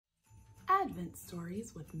Advent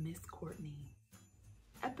Stories with Miss Cortney.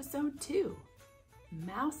 Episode 2,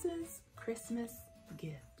 Mouse's Christmas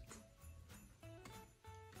Gift.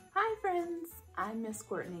 Hi friends, I'm Miss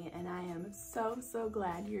Cortney and I am so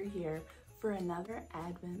glad you're here for another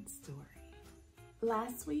Advent story.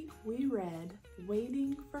 Last week we read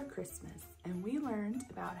Waiting for Christmas and we learned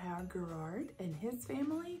about how Gerard and his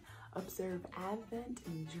family observe Advent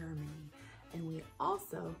in Germany. And we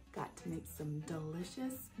also got to make some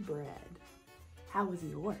delicious bread. How was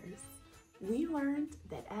yours? We learned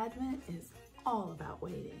that Advent is all about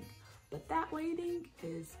waiting, but that waiting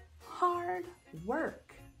is hard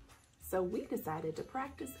work. So we decided to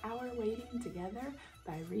practice our waiting together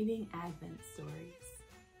by reading Advent stories.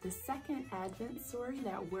 The second Advent story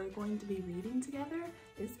that we're going to be reading together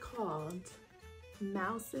is called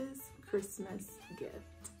Mouse's Christmas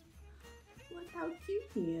Gift. Look how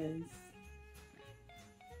cute he is.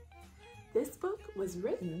 This book was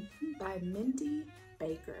written by Mindy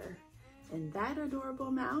Baker, and that adorable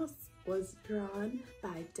mouse was drawn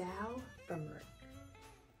by Dow Bumrick.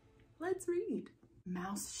 Let's read.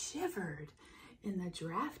 Mouse shivered in the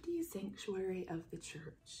drafty sanctuary of the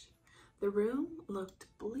church. The room looked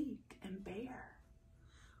bleak and bare.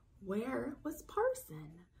 Where was Parson?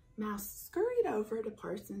 Mouse scurried over to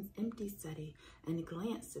Parson's empty study and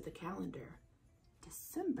glanced at the calendar.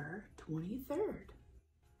 December 23rd.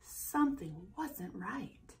 Something wasn't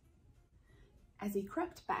right. As he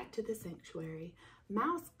crept back to the sanctuary,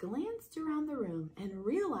 Mouse glanced around the room and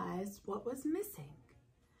realized what was missing.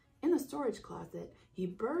 In the storage closet, he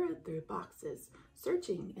burrowed through boxes,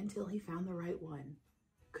 searching until he found the right one.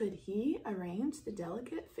 Could he arrange the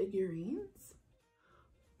delicate figurines?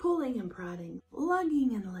 Pulling and prodding,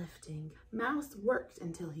 lugging and lifting, Mouse worked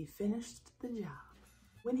until he finished the job.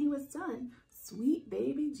 When he was done, sweet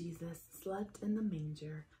baby Jesus slept in the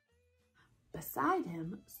manger. Beside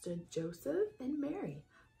him stood Joseph and Mary,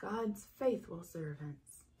 God's faithful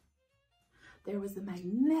servants. There was a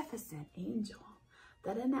magnificent angel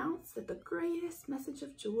that announced that the greatest message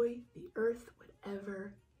of joy the earth would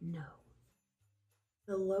ever know.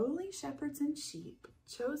 The lowly shepherds and sheep,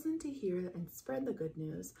 chosen to hear and spread the good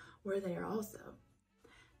news, were there also.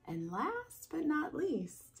 And last but not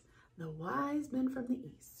least, the wise men from the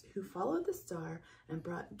east, who followed the star and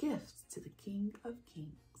brought gifts to the King of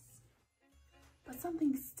Kings. But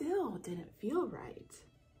something still didn't feel right.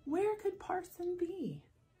 Where could Parson be?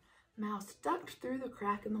 Mouse ducked through the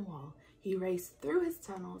crack in the wall. He raced through his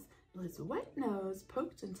tunnels, and his wet nose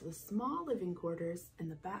poked into the small living quarters in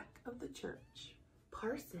the back of the church.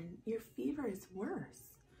 Parson, your fever is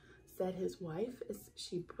worse, said his wife as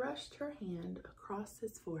she brushed her hand across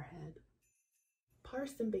his forehead.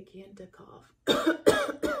 Parson began to cough.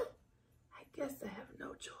 I guess I have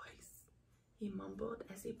no choice, he mumbled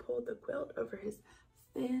as he pulled the quilt over his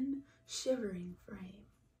thin, shivering frame.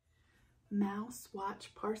 Mouse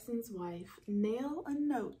watched Parson's wife nail a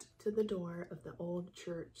note to the door of the old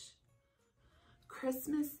church.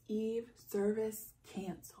 Christmas Eve service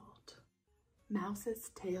canceled.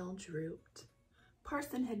 Mouse's tail drooped.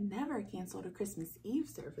 Parson had never canceled a Christmas Eve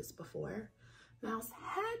service before. Mouse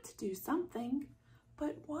had to do something,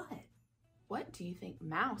 but what? What do you think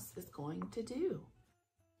Mouse is going to do?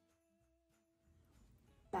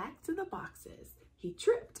 Back to the boxes, he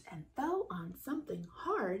tripped and fell on something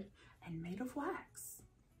hard and made of wax.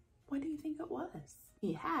 What do you think it was?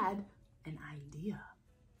 He had an idea.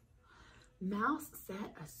 Mouse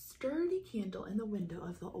set a sturdy candle in the window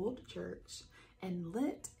of the old church and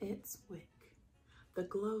lit its wick. The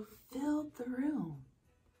glow filled the room.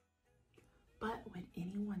 But would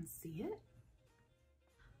anyone see it?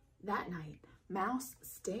 That night, Mouse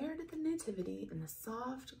stared at the nativity in the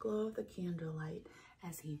soft glow of the candlelight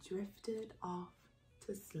as he drifted off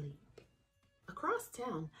to sleep. Across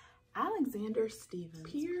town, Alexander Stevens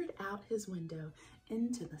peered out his window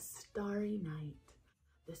into the starry night.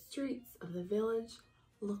 The streets of the village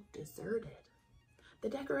looked deserted. The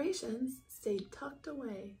decorations stayed tucked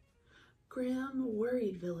away. Grim,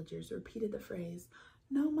 worried villagers repeated the phrase,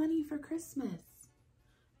 "No money for Christmas."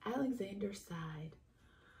 Alexander sighed.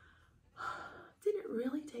 Did it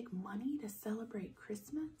really take money to celebrate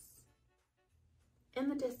Christmas? In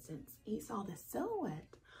the distance, he saw the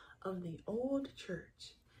silhouette of the old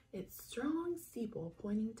church, its strong steeple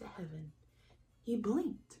pointing to heaven. He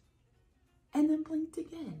blinked and then blinked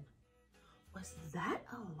again. Was that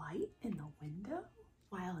a light in the window?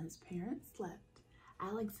 While his parents slept,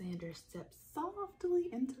 Alexander stepped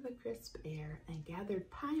softly into the crisp air and gathered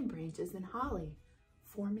pine branches and holly,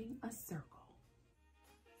 forming a circle.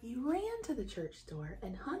 He ran to the church door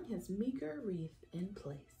and hung his meager wreath in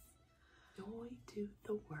place. Joy to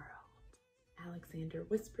the world. Alexander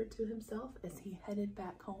whispered to himself as he headed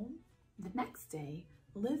back home. The next day,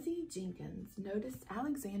 Lizzie Jenkins noticed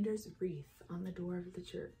Alexander's wreath on the door of the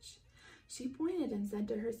church. She pointed and said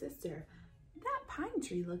to her sister, "That pine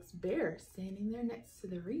tree looks bare standing there next to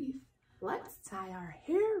the wreath. Let's tie our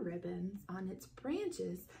hair ribbons on its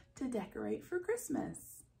branches to decorate for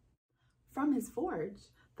Christmas." From his forge,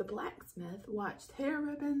 the blacksmith watched hair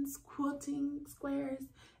ribbons, quilting squares,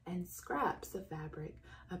 and scraps of fabric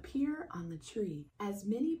appear on the tree as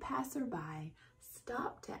many passerby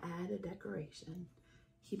stopped to add a decoration.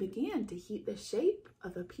 He began to heat the shape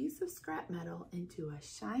of a piece of scrap metal into a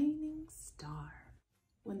shining star.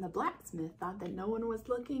 When the blacksmith thought that no one was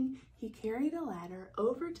looking, he carried a ladder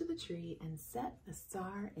over to the tree and set the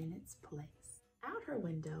star in its place. Out her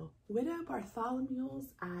window, Widow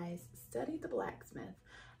Bartholomew's eyes studied the blacksmith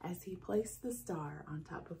as he placed the star on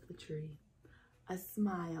top of the tree. A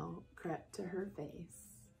smile crept to her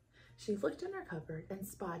face. She looked in her cupboard and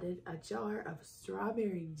spotted a jar of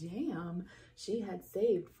strawberry jam she had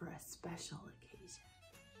saved for a special occasion.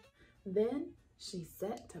 Then she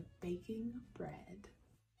set to baking bread.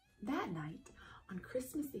 That night, on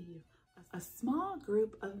Christmas Eve, a small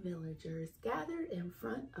group of villagers gathered in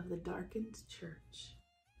front of the darkened church.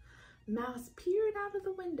 Mouse peered out of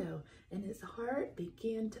the window and his heart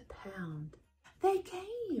began to pound. They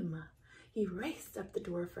came! He raced up the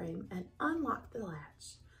doorframe and unlocked the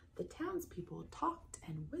latch. The townspeople talked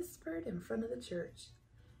and whispered in front of the church.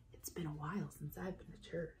 "It's been a while since I've been to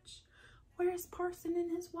church. Where's Parson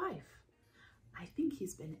and his wife? I think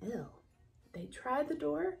he's been ill." They tried the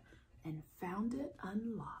door and found it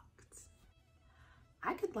unlocked.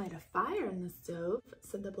 "I could light a fire in the stove,"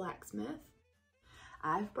 said the blacksmith.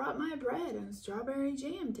 "I've brought my bread and strawberry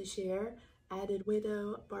jam to share," added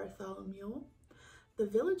Widow Bartholomew. The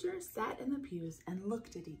villagers sat in the pews and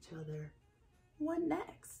looked at each other. "What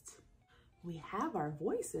next?" "We have our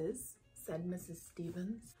voices," said Mrs.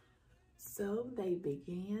 Stevens. So they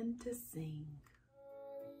began to sing.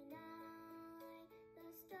 "Holy night,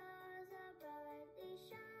 the stars are brightly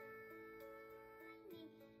shining.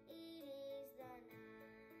 It is the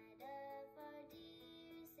night of our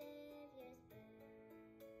dear Savior's birth.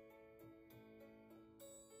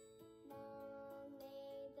 Long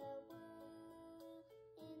may the world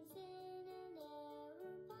in sin and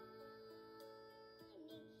error pining,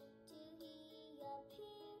 till he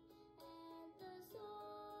appeared and the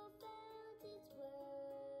soul felt its worth.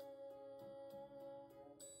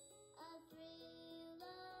 A thrill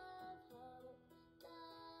of hope, the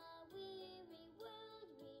weary world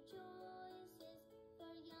rejoices,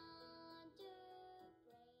 for yonder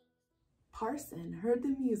breaks." Parson heard the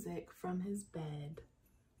music from his bed.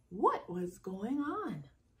 What was going on?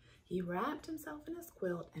 He wrapped himself in his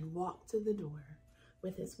quilt and walked to the door,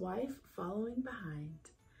 with his wife following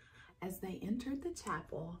behind. As they entered the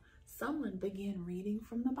chapel, someone began reading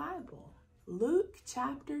from the Bible, Luke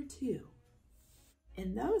chapter 2.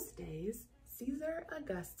 In those days, Caesar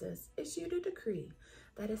Augustus issued a decree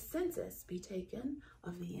that a census be taken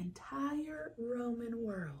of the entire Roman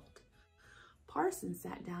world. Parson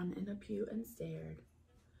sat down in a pew and stared.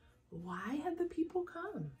 Why had the people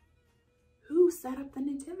come? Who set up the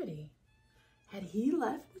nativity? Had he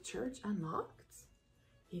left the church unlocked?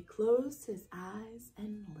 He closed his eyes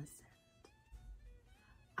and listened.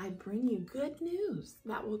 "I bring you good news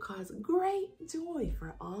that will cause great joy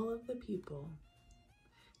for all of the people.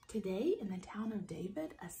 Today in the town of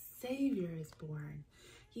David, a Savior is born.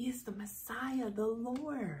 He is the Messiah, the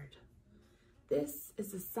Lord. This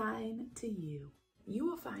is a sign to you. You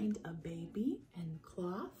will find a baby in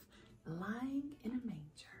cloth lying in a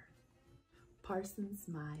manger." Parson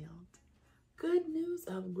smiled. Good news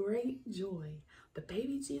of great joy. The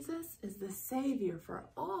baby Jesus is the Savior for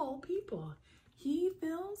all people. He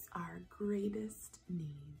fills our greatest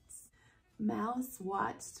needs. Mouse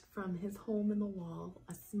watched from his home in the wall,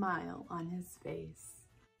 a smile on his face.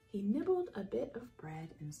 He nibbled a bit of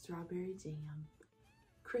bread and strawberry jam.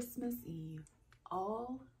 Christmas Eve,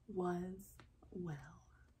 all was well.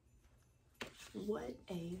 What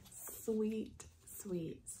a sweet,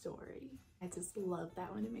 sweet story. I just love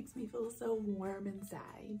that one. It makes me feel so warm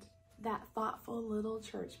inside. That thoughtful little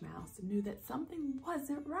church mouse knew that something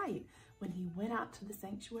wasn't right when he went out to the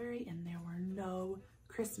sanctuary and there were no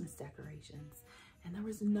Christmas decorations and there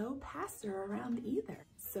was no pastor around either.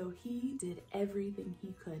 So he did everything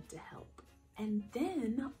he could to help. And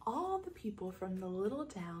then all the people from the little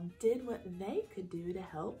town did what they could do to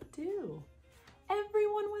help too.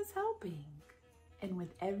 Everyone was helping. And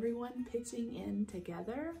with everyone pitching in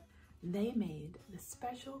together, they made the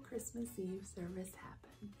special Christmas Eve service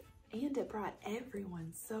happen. And it brought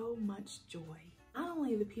everyone so much joy. Not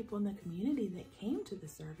only the people in the community that came to the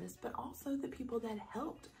service, but also the people that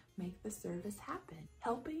helped make the service happen.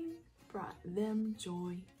 Helping brought them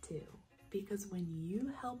joy too, because when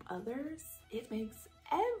you help others, it makes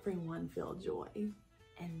everyone feel joy,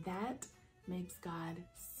 and that makes God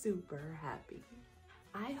super happy.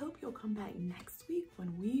 I hope you'll come back next week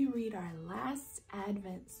when we read our last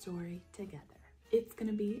Advent story together. It's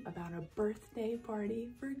gonna be about a birthday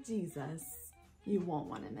party for Jesus. You won't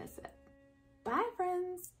want to miss it. Bye,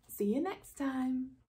 friends. See you next time.